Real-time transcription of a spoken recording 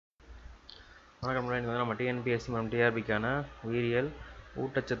வணக்கம். நம்ம Tnpsc மற்றும் Trb-க்கான உயிரியல்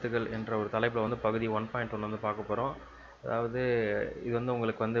ஊட்டச்சத்துக்கள் என்ற ஒரு தலைப்பில் வந்து பகுதி 1.1 வந்து பார்க்க போகிறோம். அதாவது இது வந்து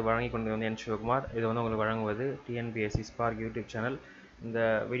உங்களுக்கு வந்து வழங்கி கொண்டு வந்து என் சிவகுமார். இது வந்து உங்களுக்கு வழங்குவது Tnpsc ஸ்பார்க் யூடியூப் சேனல். இந்த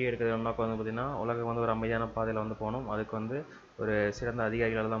வீடியோ எடுக்கிறது நோக்கம் வந்து பார்த்திங்கன்னா உலகம் வந்து ஒரு அமைதியான பாதையில் வந்து போகணும். அதுக்கு வந்து ஒரு சிறந்த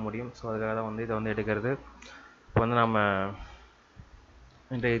அதிகாரிகளால் தான் முடியும். ஸோ அதுக்காக தான் வந்து இதை வந்து எடுக்கிறது. இப்போ வந்து நம்ம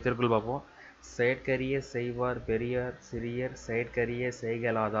இன்றைய திருக்குறள் பார்ப்போம். செயற்கரிய செய்வார் பெரியார் சிறியர் செயற்கரிய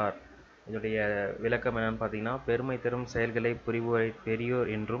செய்கலாதார். இதோடைய விளக்கம் என்னன்னு பார்த்தீங்கன்னா, பெருமை தரும் செயல்களை புரிவோரை பெரியோர்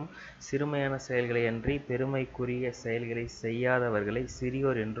என்றும், சிறுமையான செயல்களை அன்றி பெருமைக்குரிய செயல்களை செய்யாதவர்களை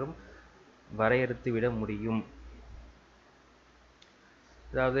சிறியோர் என்றும் வரையறுத்து விட முடியும்.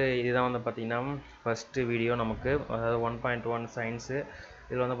 அதாவது இதுதான் வந்து பார்த்தீங்கன்னா ஃபஸ்ட்டு வீடியோ நமக்கு, அதாவது 1.1 சயின்ஸு.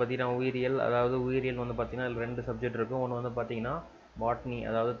 இதில் வந்து பார்த்தீங்கன்னா உயிரியல், அதாவது உயிரியல் வந்து பார்த்தீங்கன்னா இதில் 2 சப்ஜெக்ட் இருக்கும். ஒன்று வந்து பார்த்தீங்கன்னா பாட்னி,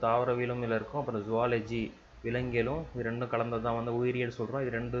 அதாவது தாவரவியலும் இதில் இருக்கும். அப்புறம் ஜுவாலஜி, விலங்கியலும். இது ரெண்டும் கலந்தது தான் வந்து உயிரியல் சொல்கிறோம்.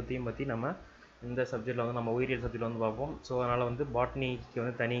 இது ரெண்டுத்தையும் பற்றி நம்ம இந்த சப்ஜெக்டில் வந்து நம்ம உயிரியல் சப்ஜெக்டில் வந்து பார்ப்போம். ஸோ அதனால் வந்து பாட்னிக்கு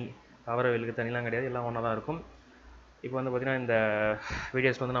வந்து தனி, தாவரவியலுக்கு தனிலாம் கிடையாது, எல்லாம் ஒன்றா தான் இருக்கும். இப்போ வந்து பார்த்திங்கன்னா இந்த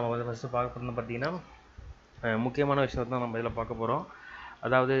வீடியோஸ் வந்து நம்ம வந்து ஃபஸ்ட்டு பார்க்க போகிறது பார்த்தீங்கன்னா முக்கியமான விஷயத்தை தான் நம்ம இதில் பார்க்க போகிறோம்.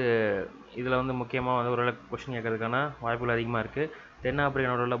 அதாவது இதில் வந்து முக்கியமாக வந்து ஒரு கொஷின் கேட்கறதுக்கான வாய்ப்புகள் அதிகமாக இருக்குது.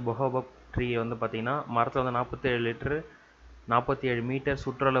 தென்னாப்பிரிக்கானோட உள்ள பொஹோபப் ட்ரீ வந்து பார்த்திங்கன்னா மரத்தில் வந்து 47 மீட்டர்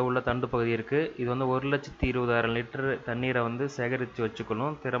சுற்றளவு உள்ள தண்டு பகுதி இருக்குது. இது வந்து 1,20,000 லிட்டர் தண்ணீரை வந்து சேகரித்து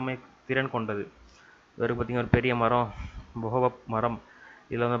வச்சுக்கணும் திறன் கொண்டது. இது பார்த்திங்கன்னா ஒரு பெரிய மரம், பொஹோபப் மரம்.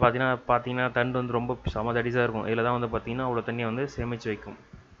 இதில் வந்து பார்த்திங்கன்னா தண்டு வந்து ரொம்ப சமதடிசாக இருக்கும். இதில் தான் வந்து பார்த்திங்கன்னா அவ்வளோ தண்ணியை வந்து சேமித்து வைக்கும்.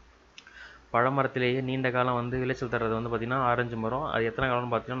 பழமரத்திலேயே நீண்ட காலம் வந்து விளைச்சல் தர்றது வந்து பார்த்திங்கன்னா ஆரஞ்சு மரம். அது எத்தனை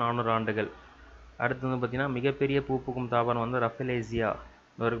காலம்னு பார்த்தீங்கன்னா 400 ஆண்டுகள். அடுத்து வந்து பார்த்திங்கன்னா மிகப்பெரிய பூக்கும் தாவரம் வந்து ரஃபேலேசியா.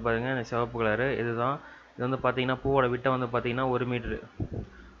 இவருக்கு பாருங்கள் சிவப்பு கலரு. இது வந்து பார்த்திங்கன்னா பூவோட விட்டை வந்து பார்த்திங்கன்னா 1 மீட்ரு.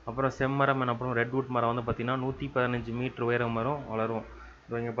 அப்புறம் செம்மரம் எனப்படும் ரெட்வுட் மரம் வந்து பார்த்திங்கன்னா 115 மீட்ரு உயரம் மரம் வளரும்.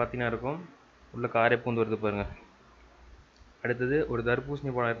 இங்கே பார்த்திங்கன்னா இருக்கும், உள்ள காரை பூந்து வருது பாருங்கள். அடுத்தது ஒரு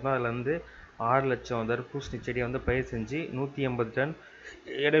தர்பூசணி பழம் இருந்தால் அதில் வந்து 6 லட்சம் தர்பூசணி செடியை வந்து பயிர் செஞ்சு 180 டன்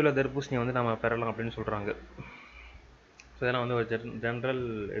இடையுள்ள தர்பூசணியை வந்து நம்ம பெறலாம் அப்படின்னு சொல்கிறாங்க. ஸோ இதெல்லாம் வந்து ஒரு ஜென்ரல்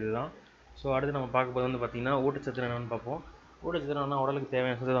இதுதான். ஸோ அடுத்து நம்ம பார்க்க போது வந்து பார்த்திங்கன்னா ஊட்டச்சத்து என்னென்னு பார்ப்போம். ஊட்டச்சத்து என்னன்னா உடலுக்கு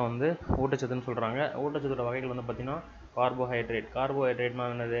தேவையான சத்து தான் வந்து ஊட்டச்சத்துன்னு சொல்கிறாங்க. ஊட்டச்சத்தோட வகைகள் வந்து பார்த்திங்கன்னா கார்போஹைட்ரேட்னா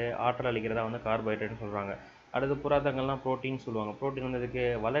என்னது, ஆற்றல் அளிக்கிறதா வந்து கார்போஹைட்ரேட்னு சொல்கிறாங்க. அடுத்து புரதங்கள்லாம் ப்ரோட்டீன் சொல்லுவாங்க. ப்ரோட்டீன் வந்து இதுக்கு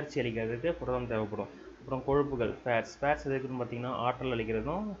வளர்ச்சி அளிக்கிறதுக்கு புரதம் தேவைப்படும். அப்புறம் கொழுப்புகள் ஃபேட்ஸ் எதுக்குன்னு பார்த்திங்கன்னா ஆற்றல்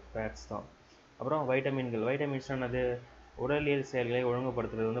அளிக்கிறதும் ஃபேட்ஸ் தான். அப்புறம் வைட்டமின்ஸ் என்னது, உடலியல் செயல்களை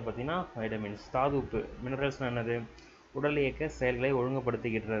ஒழுங்குபடுத்துறது வந்து பார்த்திங்கன்னா வைட்டமின்ஸ். தாதுப்பு மினரல்ஸ்னால் என்னது, உடல் இயக்க செயல்களை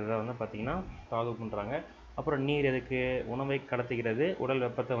ஒழுங்குபடுத்திக்கிட்டதை வந்து பார்த்திங்கன்னா தாதுப்புன்றாங்க. அப்புறம் நீர் எதுக்கு, உணவை கடத்துகிறது, உடல்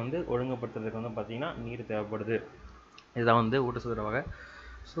வெப்பத்தை வந்து ஒழுங்குபடுத்துறதுக்கு வந்து பார்த்திங்கன்னா நீர் தேவைப்படுது. இதுதான் வந்து ஊட்டச்சத்து வகை.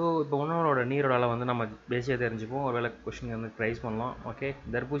 ஸோ இப்போ உணவோட நீரோட அளவு வந்து நம்ம பேசியாக தெரிஞ்சுப்போம். ஒரு வேளை கொஷின் வந்து ட்ரைஸ் பண்ணலாம். ஓகே,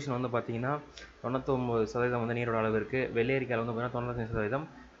 தர்பூசணி வந்து பார்த்திங்கன்னா 99% வந்து நீரோட அளவு இருக்குது. வெள்ளரிக்காயில் வந்து பார்த்திங்கன்னா 95%,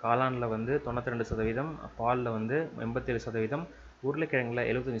 காளானில் வந்து 92%, பாலில் வந்து 87%, உருளைக்கிழங்கில்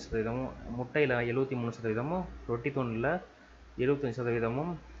 75%, முட்டையில் 73%, ரொட்டி தூணில்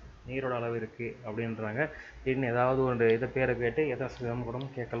 75% நீரோட அளவு இருக்குது அப்படின்றாங்க. திடீர்னு ஏதாவது ஒரு இதை பேரை கேட்டு எத்தனை சதவீதம் கூட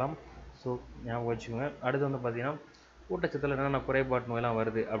கேட்கலாம். ஸோ ஞாபகம் வச்சுக்கோங்க. அடுத்து வந்து பார்த்திங்கன்னா ஊட்டச்சத்தில் என்னென்ன குறைபாட்டு நோயெல்லாம்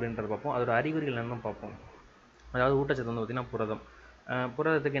வருது அப்படின்றத பார்ப்போம். அதோட அறிகுறிகள் என்னென்னு பார்ப்போம். அதாவது ஊட்டச்சத்து வந்து பார்த்திங்கன்னா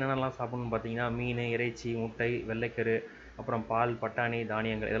புரதத்துக்கு என்னென்னலாம் சாப்பிடணும்னு பார்த்தீங்கன்னா மீன், இறைச்சி, முட்டை, வெள்ளைக்கரு, அப்புறம் பால், பட்டாணி,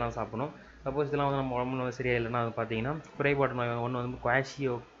 தானியங்கள் இதெல்லாம் சாப்பிடணும். சப்போஸ் இதெல்லாம் வந்து நம்ம உடம்புல வந்து சரியாக இல்லைன்னா அது பார்த்தீங்கன்னா குறைபாட்டு நோய் ஒன்று வந்து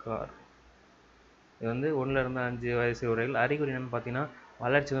குவாஷியோகார். இது வந்து 1லேருந்து 5 வயசு வரையில். அறிகுறி என்னென்னு பார்த்தீங்கன்னா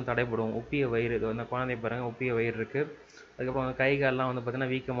வளர்ச்சி வந்து தடைப்படும், உப்பிய வயிறு. இது வந்து குழந்தை பாருங்கள் உப்பிய வயிறு இருக்குது. அதுக்கப்புறம் வந்து கை காலெலாம் வந்து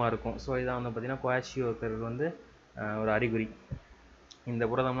பார்த்திங்கன்னா வீக்கமாக இருக்கும். ஸோ இதான் வந்து பார்த்திங்கன்னா குவாஷியோகர் வந்து ஒரு அறிகுறி. இந்த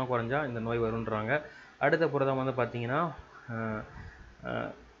புரதம்லாம் குறைஞ்சா இந்த நோய் வருன்றாங்க. அடுத்த புரதம் வந்து பார்த்திங்கன்னா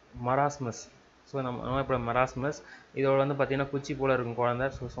மராஸ்மஸ். ஸோ நம்ம நோய் மராஸ்மஸ். இதோட வந்து பார்த்திங்கன்னா குச்சி போல் இருக்கும் குழந்தை.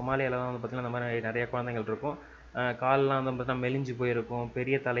 ஸோ சொமாலியாவில் வந்து பார்த்திங்கன்னா இந்த மாதிரி நிறைய குழந்தைகள் இருக்கும். காலெலாம் வந்து பார்த்திங்கன்னா மெலிஞ்சு போயிருக்கும்,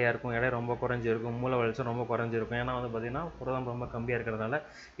 பெரிய தலையாக இருக்கும், எடை ரொம்ப குறைஞ்சிருக்கும், மூளை வளர்ச்சி ரொம்ப குறைஞ்சிருக்கும். ஏன்னா வந்து பார்த்திங்கன்னா புரதம் ரொம்ப கம்மியாக இருக்கிறதுனால.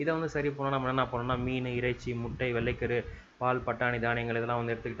 இதை வந்து சரி பண்ணால் நம்ம என்ன பண்ணணும்னா மீன், இறைச்சி, முட்டை, வெள்ளைக்கரு, பால், பட்டாணி, தானியங்கள் இதெல்லாம்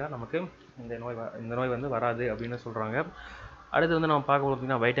வந்து எடுத்துக்கிட்டால் நமக்கு இந்த நோய் வந்து வராது அப்படின்னு சொல்கிறாங்க. அடுத்து வந்து நம்ம பார்க்க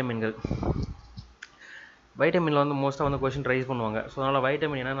பார்த்திங்கன்னா வைட்டமினில் வந்து மோஸ்ட்டாக வந்து கொஷின் ரைஸ் பண்ணுவாங்க. ஸோ அதனால்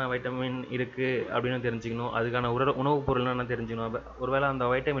வைட்டமின் என்னென்ன வைட்டமின் இருக்குது அப்படின்னு தெரிஞ்சுக்கணும். அதுக்கான உணவுப் பொருள் என்னென்ன தெரிஞ்சுக்கணும். ஒருவேளை அந்த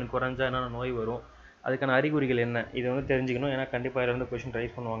வைட்டமின் குறைஞ்சா என்னென்ன நோய் வரும், அதுக்கான அறிகுறிகள் என்ன, இது வந்து தெரிஞ்சுக்கணும். ஏன்னா கண்டிப்பாக இதில் வந்து கொஷின்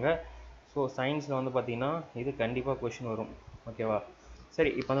ரைஸ் பண்ணுவாங்க. ஸோ சயின்ஸில் வந்து பார்த்திங்கன்னா இது கண்டிப்பாக கொஷின் வரும். ஓகேவா?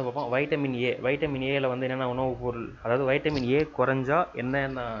 சரி, இப்போ வந்து பார்ப்போம் வைட்டமின் ஏல வந்து என்னென்ன உணவுப் பொருள், அதாவது வைட்டமின் ஏ குறைஞ்சா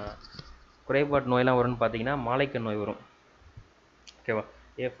என்னென்ன குறைபாட்டு நோயெல்லாம் வரும்னு பார்த்தீங்கன்னா மாலைக்கண் நோய் வரும். ஓகேவா?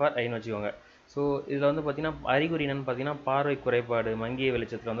 ஏ ஃபார் ஐன்னு வச்சுக்கோங்க. ஸோ இதில் வந்து பார்த்திங்கன்னா அறிகுறி என்னென்னு பார்த்தீங்கன்னா பார்வை குறைபாடு, மங்கிய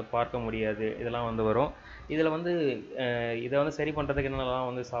வெளிச்சத்தில் வந்து பார்க்க முடியாது, இதெல்லாம் வந்து வரும். இதில் வந்து இதை வந்து சரி பண்ணுறதுக்கு என்னென்னலாம்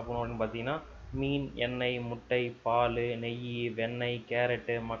வந்து சாப்பிடணும் அப்படின்னு பார்த்தீங்கன்னா மீன், எண்ணெய், முட்டை, பால், நெய், வெண்ணெய்,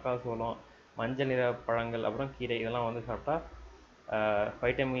 கேரட்டு, மக்காசோளம், மஞ்சள் நிற பழங்கள், அப்புறம் கீரை இதெல்லாம் வந்து சாப்பிட்டா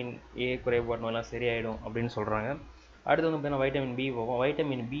வைட்டமின் ஏ குறைபாடு நோயெல்லாம் சரியாயிடும் அப்படின்னு சொல்கிறாங்க. அடுத்து வந்து பார்த்தீங்கன்னா வைட்டமின் பி போகும்.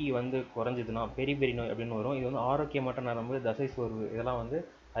 வைட்டமின் பி வந்து குறைஞ்சதுன்னா பெரி நோய் அப்படின்னு வரும். இது வந்து ஆரோக்கியமற்ற நரம்பு, தசை சோர்வு இதெல்லாம் வந்து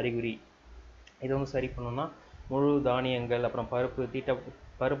அறிகுறி. இதை வந்து சரி பண்ணணும்னா முழு தானியங்கள், அப்புறம்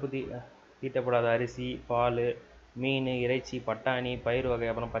தீட்டப்படாத அரிசி, பால், மீன், இறைச்சி, பட்டாணி, பயிர் வகை,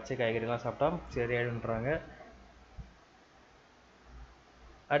 அப்புறம் பச்சை காய்கறிலாம் சாப்பிட்டா சரியாயிடுன்றாங்க.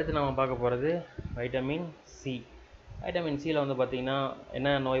 அடுத்து நம்ம பார்க்க போகிறது வைட்டமின் சி. வைட்டமின் சியில் வந்து பார்த்திங்கன்னா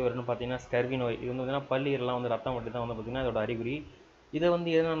என்ன நோய் வரும்னு பார்த்தீங்கன்னா ஸ்கர்வி நோய். இது வந்து பார்த்திங்கன்னா பல்லீரெலாம் வந்து ரத்தம் மட்டும் தான் வந்து பார்த்திங்கன்னா இதோட அறிகுறி. இதை வந்து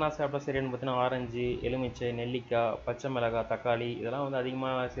என்னென்ன சாப்பிட்டா சரியானு பார்த்தீங்கன்னா ஆரஞ்சு, எலுமிச்சை, நெல்லிக்காய், பச்சை மிளகாய், தக்காளி இதெல்லாம் வந்து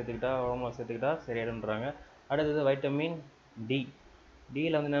அதிகமாக சேர்த்துக்கிட்டா, உடம்புல சேர்த்துக்கிட்டா சரியாயிடுன்றாங்க. அடுத்தது வைட்டமின் டி.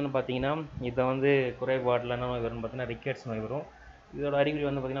 டியில் வந்து என்னென்னு பார்த்தீங்கன்னா இதை வந்து குறைபாடில் என்ன நோய் வரும்னு பார்த்தீங்கன்னா ரிக்கெட்ஸ் நோய் வரும். இதோட அறிகுறி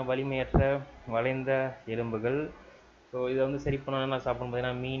வந்து பார்த்திங்கன்னா வலிமையற்ற வளைந்த எலும்புகள். ஸோ இதை வந்து சரி பண்ண என்ன சாப்பிடணும்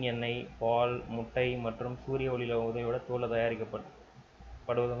பார்த்தீங்கன்னா மீன் எண்ணெய், பால், முட்டை மற்றும் சூரிய ஒளியில் உதவியோட தோலில்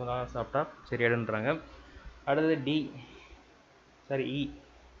தயாரிக்கப்படுவதெல்லாம் சாப்பிட்டா சரியாயிடுன்றாங்க. அடுத்தது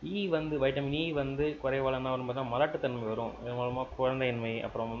வந்து வைட்டமின் இ வந்து குறைவால் என்ன வரும் பார்த்தா மலட்டுத்தன்மை வரும். இது மூலமாக குழந்தையின்மை,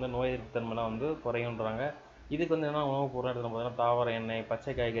 அப்புறம் வந்து நோய் எதிர்ப்பு தன்மைலாம் வந்து குறையுன்றாங்க. இதுக்கு வந்து என்ன உணவுப் பொருள் எடுத்துகிட்டு பார்த்தீங்கன்னா தாவர எண்ணெய்,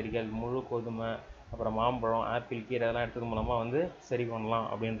 பச்சை காய்கறிகள், முழு கோதுமை, அப்புறம் மாம்பழம், ஆப்பிள், கீரை இதெல்லாம் எடுத்துக்கிறது மூலமாக வந்து சரி பண்ணலாம்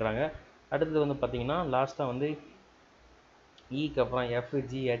அப்படின்றாங்க. அடுத்தது வந்து பார்த்திங்கன்னா லாஸ்ட்டாக வந்து ஈக்கு அப்புறம் எஃப்,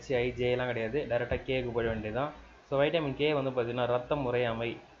 ஜி, ஹெச், ஐ, ஜேலாம் கிடையாது, டைரெக்டாக கேக்கு போயிட வேண்டியதுதான். ஸோ வைட்டமின் கே வந்து பார்த்திங்கன்னா ரத்தம் உறையாமை,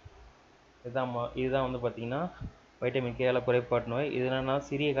 இதுதான் வந்து பார்த்திங்கன்னா வைட்டமின் கேல குறைபாட்டு நோய். இது என்னென்னா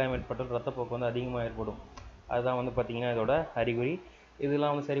சிறிய காயம் ஏற்பட்டால் ரத்தப்போக்கு வந்து அதிகமாக ஏற்படும். அதுதான் வந்து பார்த்திங்கன்னா இதோட அறிகுறி.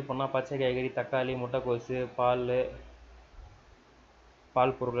 இதெல்லாம் வந்து சரி பண்ணால் பச்சை காய்கறி, தக்காளி, முட்டைக்கோசு,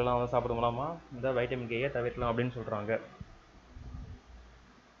 பால் பொருட்கள்லாம் வந்து சாப்பிடும் மூலமாக இந்த வைட்டமின் கேயை தவிர்க்கலாம் அப்படின்னு சொல்கிறாங்க.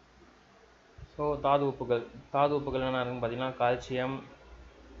 ஸோ தாது உப்புகள் என்ன இருக்குன்னு பார்த்தீங்கன்னா கால்சியம்,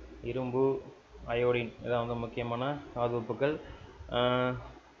 இரும்பு, அயோடின் இதான் வந்து முக்கியமான தாது உப்புகள்.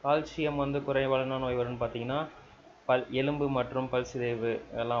 கால்சியம் வந்து குறைவான என்ன நோய் வரும்னு பார்த்தீங்கன்னா எலும்பு மற்றும் பல் சிதைவு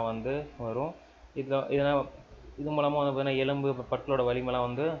இதெல்லாம் வந்து வரும். இது மூலமாக வந்து பார்த்தீங்கன்னா எலும்பு பற்களோட வலிமைலாம்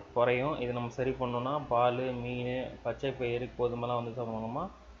வந்து குறையும். இது நம்ம சரி பண்ணோம்னா பால், மீன், பச்சை பயிறு, கோதுமைலாம் வந்து சாப்பிடணுமா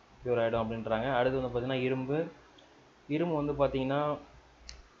க்யூர் ஆகிடும் அப்படின்றாங்க. அடுத்து வந்து பார்த்திங்கன்னா இரும்பு வந்து பார்த்திங்கன்னா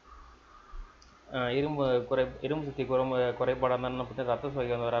இரும்பு சக்தி குறைபாடாக இருந்தால் பார்த்தீங்கன்னா ரத்த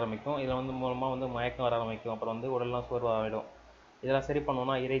சோகை வந்து வர ஆரம்பிக்கும். இதில் வந்து மூலமாக வந்து மயக்கம் வர ஆரம்பிக்கும், அப்புறம் வந்து உடல்லாம் சோர்வாகிடும். இதெல்லாம் சரி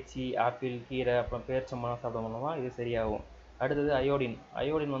பண்ணோம்னா இறைச்சி, ஆப்பிள், கீரை, அப்புறம் பேரிச்சம்பழம் சாப்பிட மூலமாக இது சரியாகும். அடுத்தது அயோடின்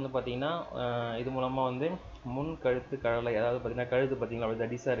வந்து பார்த்திங்கன்னா இது மூலமாக வந்து முன் கழுத்து கடலை, அதாவது பார்த்திங்கன்னா கழுத்து பார்த்திங்கன்னா அப்படி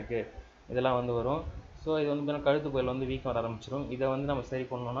தடிசாக இருக்குது இதெல்லாம் வந்து வரும். ஸோ இது வந்து பார்த்திங்கன்னா கழுத்து பகுதியில் வந்து வீக்கம் வர ஆரம்பிச்சிடும். இதை வந்து நம்ம சரி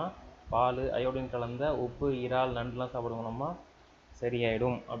பண்ணோம்னா பால், அயோடின் கலந்த உப்பு, இறால், நண்டுலாம் சாப்பிட மூலமாக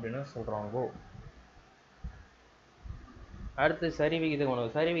சரியாயிடும் அப்படின்னு சொல்கிறாங்க. அடுத்து சரிவிகித உணவு.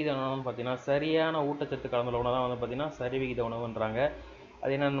 சரிவிகித உணவுன்னு பார்த்தீங்கன்னா சரியான ஊட்டச்சத்து கலந்துள்ள உணவு தான் வந்து பார்த்தீங்கன்னா சரிவிகித உணவுன்றாங்க.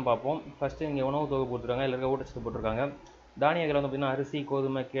 அது என்னென்னு பார்ப்போம். ஃபஸ்ட்டு இங்கே உணவு தொகுப்பு போட்டிருக்காங்க, இதில் இருக்க ஊட்டச்சத்து போட்டிருக்காங்க. தானியங்கள் வந்து பார்த்திங்கன்னா அரிசி,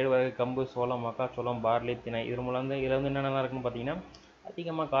 கோதுமை, கேழ்வரகு, கம்பு, சோளம், மக்காச்சோளம், பார்லி, திணை இது மூலம் வந்து இதில் வந்து என்னென்னலாம் இருக்குன்னு பார்த்தீங்கன்னா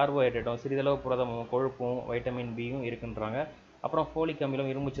அதிகமாக கார்போஹைட்ரேட்டும், சிறிதளவு புரதமும், கொழுப்பும், வைட்டமின் பியும் இருக்குன்றாங்க. அப்புறம் ஃபோலிக்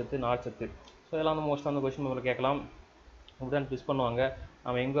அமிலம், இரும்புச்சத்து, நார்ச்சத்து. ஸோ இதெல்லாம் வந்து மோஸ்ட்டாக வந்து கொஸ்டின் பேப்பரில் கேட்கலாம், இப்படிதான் ட்விஸ்ட் பண்ணுவாங்க.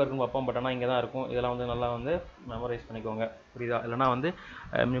 நம்ம எங்கே இருக்குன்னு பார்ப்போம், பட் ஆனால் இங்கே தான் இருக்கும். இதெல்லாம் வந்து நல்லா வந்து மெமரைஸ் பண்ணிக்கோங்க, புரியுதா? இல்லைனா வந்து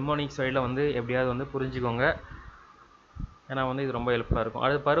நிமோனிக் சைடில் வந்து எப்படியாவது வந்து புரிஞ்சுக்கோங்க, ஏன்னா வந்து இது ரொம்ப ஹெல்ப்ஃபுல்லாக இருக்கும்.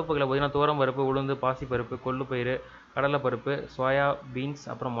 அடுத்து பருப்புகளை பார்த்திங்கன்னா துவரம் பருப்பு, உளுந்து, பாசிப்பருப்பு, கொள்ளுப்பயிறு, கடலைப்பருப்பு, சோயா பீன்ஸ்,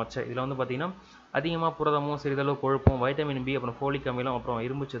 அப்புறம் மொச்சை. இதில் வந்து பார்த்திங்கன்னா அதிகமாக புரதமும், சிறிதளவு கொழுப்பும், வைட்டமின் பி, அப்புறம் ஃபோலிக் அமிலம், அப்புறம்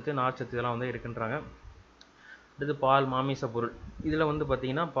இரும்புச்சத்து, நார்ச்சத்து இதெல்லாம் வந்து இருக்குன்றாங்க. அடுத்து பால், மாமிச பொருள். இதில் வந்து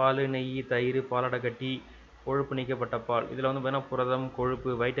பார்த்திங்கன்னா பால், நெய், தயிர், பாலாடைக்கட்டி, கொழுப்பு நீக்கப்பட்ட பால். இதில் வந்து பார்த்தீங்கன்னா புரதம், கொழுப்பு,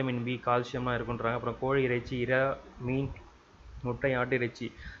 வைட்டமின் பி, கால்சியம்லாம் இருக்குன்றாங்க. அப்புறம் கோழி இறைச்சி, இறா, மீன், முட்டை, ஆட்டு இறைச்சி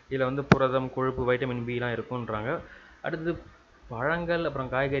இதில் வந்து புரதம், கொழுப்பு, வைட்டமின் பிலாம் இருக்குன்றாங்க. அடுத்தது பழங்கள், அப்புறம்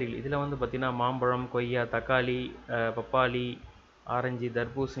காய்கறிகள். இதில் வந்து பார்த்திங்கன்னா மாம்பழம், கொய்யா, தக்காளி, பப்பாளி, ஆரஞ்சு,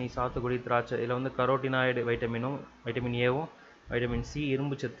 தர்பூசணி, சாத்துக்குடி, திராட்சை இதில் வந்து கரோட்டினாய்டு வைட்டமின் ஏவும், வைட்டமின் சி,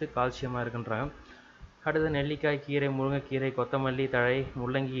 இரும்புச்சத்து, கால்சியமாக இருக்குன்றாங்க. அடுத்து நெல்லிக்காய், கீரை, முருங்கைக்கீரை, கொத்தமல்லி தழை,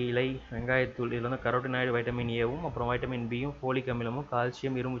 முள்ளங்கி இலை, வெங்காயத்தூள் இதில் வந்து கரோட்டினாய்டு, வைட்டமின் ஏவும், அப்புறம் வைட்டமின் பியும், ஃபோலிக் அமிலமும்,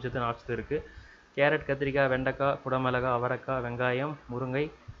 கால்சியம், இரும்புச்சத்து, நார்ச்சத்து இருக்குது. கேரட், கத்திரிக்காய், வெண்டைக்காய், குடமிளகாய், அவரைக்காய், வெங்காயம், முருங்கை,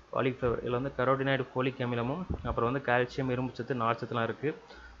 காலிஃப்ளவர் இதில் வந்து கரோட்டினாய்டு, ஃபோலிக் அமிலமும், அப்புறம் வந்து கால்சியம், இரும்புச்சத்து, நார்ச்சத்துலாம் இருக்குது.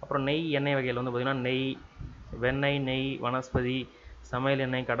 அப்புறம் நெய், எண்ணெய் வகையில் வந்து பார்த்திங்கன்னா நெய், வெண்ணெய், நெய், வனஸ்பதி, சமையல்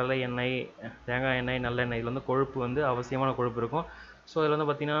எண்ணெய், கடலை எண்ணெய், தேங்காய் எண்ணெய், நல்லெண்ணெய் இதில் வந்து கொழுப்பு வந்து அவசியமான கொழுப்பு இருக்கும். ஸோ இதில் வந்து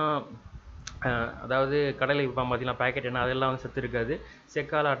பார்த்திங்கன்னா அதாவது கடையில் விற்பாங்க பார்த்தீங்கன்னா பேக்கெட் எண்ணெய், அதெல்லாம் வந்து சத்து இருக்காது.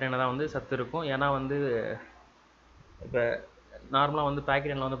 செக்கால் ஆட்டு எண்ணெய் தான் வந்து சத்து இருக்கும். ஏன்னா வந்து இப்போ நார்மலாக வந்து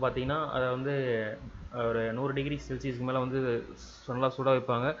பேக்கெட் எண்ணெய் வந்து பார்த்தீங்கன்னா அதை வந்து ஒரு 100 டிகிரி செல்சியஸ்க்கு மேலே வந்து நல்லா சுட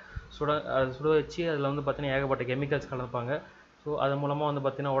வைப்பாங்க. அதை சுட வச்சு அதில் வந்து பார்த்தீங்கன்னா ஏகப்பட்ட கெமிக்கல்ஸ் கலப்பாங்க. ஸோ அது மூலமாக வந்து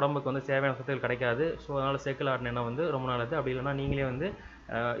பார்த்தீங்கன்னா உடம்புக்கு வந்து தேவையான சத்துக்கள் கிடைக்காது. ஸோ அதனால் செக்கில் ஆட்டின எண்ணெய் வந்து ரொம்ப நல்லது. அப்படி இல்லைனா நீங்களே வந்து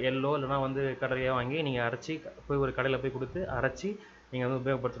எள்ளோ இல்லைனா வந்து கடலையோ வாங்கி நீங்கள் அரைச்சி போய் ஒரு கடையில் போய் கொடுத்து அரைச்சி நீங்கள் வந்து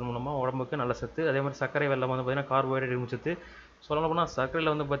உபயோகப்படுத்துறது மூலமாக உடம்புக்கு நல்ல சத்து. அதே மாதிரி சர்க்கரை வெல்லம் வந்து பார்த்தீங்கன்னா கார்போஹைட்ரேட் இரும்பு சத்து. சொல்லணும் போனால்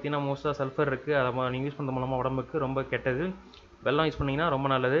சர்க்கரையில் வந்து பார்த்தீங்கன்னா மோஸ்ட்டாக சல்ஃபர் இருக்குது. அதை நீங்கள் யூஸ் பண்ணுறது மூலமாக உடம்புக்கு ரொம்ப கெட்டது. வெல்லம் யூஸ் பண்ணிங்கன்னா ரொம்ப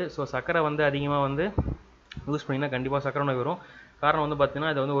நல்லது. ஸோ சர்க்கரை வந்து அதிகமாக வந்து யூஸ் பண்ணிங்கன்னா கண்டிப்பாக சர்க்கரை நோய் வரும். காரணம் வந்து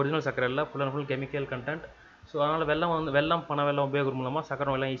பார்த்தீங்கன்னா இது வந்து ஒரிஜினல் சர்க்கரை இல்லை, full and full chemical content. So அதனால் வெல்லம் பனை வெல்லம் உபயோகம் மூலமாக சர்க்கரை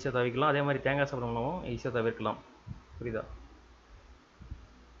நோயெல்லாம் ஈஸியாக தவிர்க்கலாம். அதே மாதிரி தேங்காய் சாப்பிட்ற மூலமும் ஈஸியாக தவிர்க்கலாம். புரியுதா?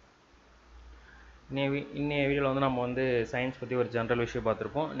 இன்னைய வீடியோவில் வந்து நம்ம வந்து சயின்ஸ் பற்றி ஒரு ஜென்ரல் விஷயம்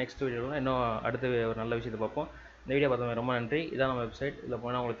பார்த்துருப்போம். நெக்ஸ்ட் வீடியோவில் இன்னும் அடுத்த ஒரு நல்ல விஷயத்தை பார்ப்போம். இந்த வீடியோ பார்த்தவங்க ரொம்ப நன்றி. இதான் நம்ம வெப்சைட். இதில்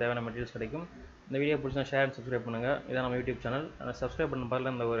போனால் உங்களுக்கு தேவையான மெட்டீரியல்ஸ் கிடைக்கும். இந்த வீடியோ பிடிச்சா ஷேர் அண்ட் சப்ஸ்கிரைப் பண்ணுங்கள். இதான் நம்ம யூடியூப் சேனல். அந்த சப்ஸ்கிரைப் பண்ண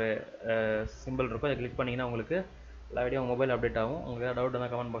பதில் இந்த ஒரு சிம்பிள் இருக்கும், அதை கிளிக் பண்ணிங்கன்னா உங்களுக்கு எல்லா வீடியோ மொபைல் அப்டேட் ஆகும். உங்களுக்கு ஏதாவது டவுட்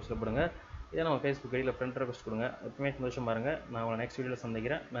இருந்தால் கமெண்ட் பாக்ஸில் போடுங்க. இதை நம்ம ஃபேஸ்புக் ஐடியில் ஃப்ரெண்ட் ரெக்வஸ்ட் கொடுங்க. எப்பவுமே சந்தோஷம் பாருங்கள். நான் உங்களை நெக்ஸ்ட் வீடியோவில்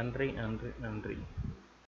சந்திக்கிறேன். நன்றி.